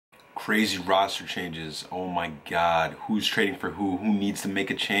crazy roster changes. Oh my God, who's trading for who? Who needs to make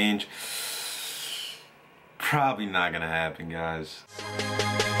a change? Probably not gonna happen, guys.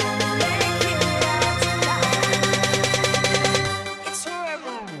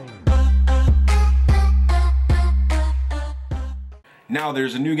 Now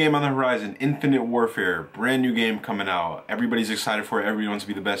there's a new game on the horizon, Infinite Warfare, brand new game coming out. Everybody's excited for it, everybody wants to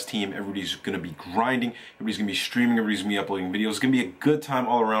be the best team, everybody's gonna be grinding, everybody's gonna be streaming, everybody's gonna be uploading videos. It's gonna be a good time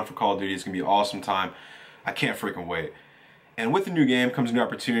all around for Call of Duty. It's gonna be an awesome time. I can't freaking wait. And with the new game comes new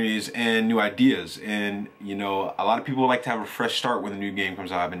opportunities and new ideas. And you know, a lot of people like to have a fresh start when the new game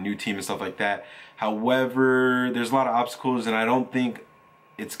comes out, have a new team and stuff like that. However, there's a lot of obstacles and I don't think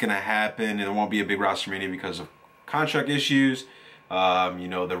it's gonna happen and there won't be a big roster mania because of contract issues. You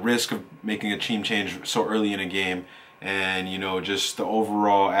know, the risk of making a team change so early in a game, and you know, just the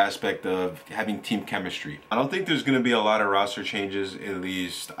overall aspect of having team chemistry. I don't think there's going to be a lot of roster changes, at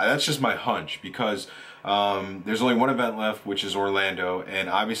least. That's just my hunch, because there's only one event left, which is Orlando, and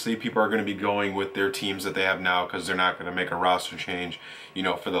obviously people are going to be going with their teams that they have now because they're not going to make a roster change, you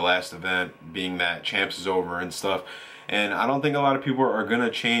know, for the last event, being that Champs is over and stuff. And I don't think a lot of people are going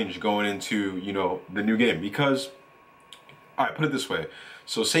to change going into, you know, the new game, because alright, put it this way.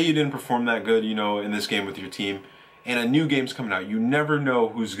 So say you didn't perform that good, you know, in this game with your team, and a new game's coming out. You never know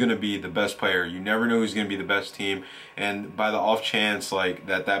who's going to be the best player. You never know who's going to be the best team. And by the off chance, like,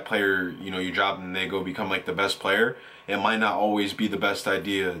 that player, you know, you drop them and they go become, like, the best player, it might not always be the best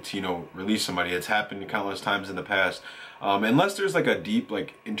idea to, you know, release somebody. It's happened countless times in the past. Unless there's, like, a deep,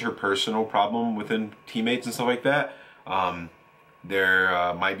 like, interpersonal problem within teammates and stuff like that.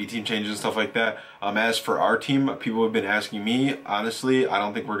 There might be team changes and stuff like that. As for our team, people have been asking me. Honestly, I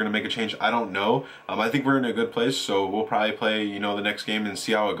don't think we're going to make a change. I don't know. I think we're in a good place, so we'll probably play, you know, the next game and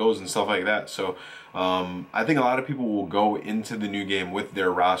see how it goes and stuff like that. So I think a lot of people will go into the new game with their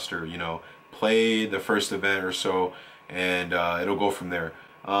roster, you know, play the first event or so, and it'll go from there.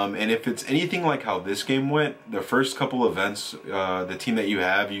 And if it's anything like how this game went, the first couple events, the team that you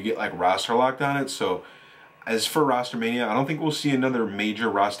have, you get like roster locked on it. So as for roster mania, I don't think we'll see another major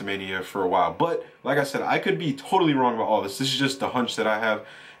roster mania for a while. But like I said, I could be totally wrong about all this. This is just the hunch that I have,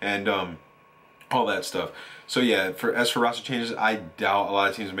 and all that stuff. So yeah, as for roster changes, I doubt a lot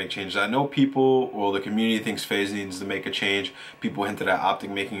of teams will make changes. I know people, well, the community thinks FaZe needs to make a change. People hinted at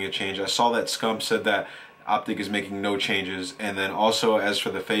Optic making a change. I saw that Scump said that Optic is making no changes. And then also, as for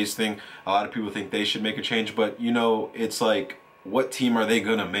the FaZe thing, a lot of people think they should make a change. But you know, it's like, what team are they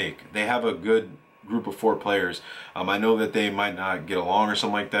gonna make? They have a good group of 4 players. I know that they might not get along or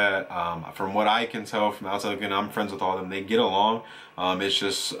something like that. From what I can tell from outside looking, I'm friends with all of them. They get along. It's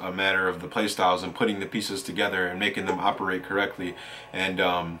just a matter of the play styles and putting the pieces together and making them operate correctly.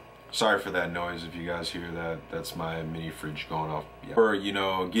 And sorry for that noise if you guys hear that. That's my mini fridge going off. Yeah. Or, you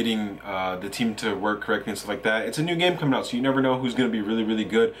know, getting the team to work correctly and stuff like that. It's a new game coming out, so you never know who's going to be really, really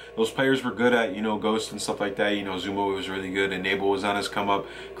good. Those players were good at, you know, Ghost and stuff like that. You know, Zuma was really good. Enable was on his come up.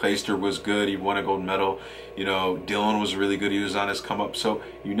 Clayster was good. He won a gold medal. You know, Dylan was really good. He was on his come up. So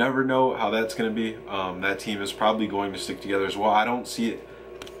you never know how that's going to be. That team is probably going to stick together as well. I don't see it.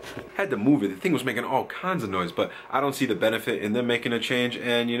 Had to move it. The thing was making all kinds of noise, but I don't see the benefit in them making a change.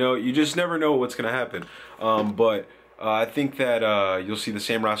 And you know, you just never know what's gonna happen. But I think that you'll see the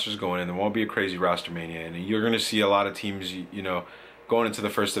same rosters going in. There won't be a crazy roster mania, and you're gonna see a lot of teams, you know, going into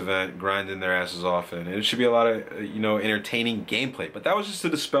the first event, grinding their asses off, and it should be a lot of, you know, entertaining gameplay. But that was just to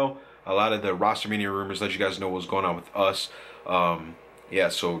dispel a lot of the roster mania rumors, let you guys know what's going on with us. Yeah,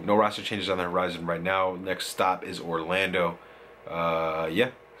 so no roster changes on the horizon right now. Next stop is Orlando. Yeah.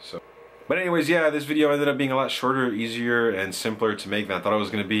 So, but anyways, yeah, this video ended up being a lot shorter, easier, and simpler to make than I thought it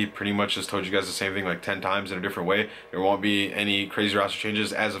was going to be. Pretty much just told you guys the same thing like 10 times in a different way. There won't be any crazy roster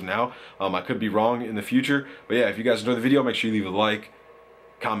changes as of now. I could be wrong in the future. But yeah, if you guys enjoyed the video, make sure you leave a like,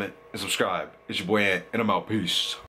 comment, and subscribe. It's your boy Ant, and I'm out. Peace.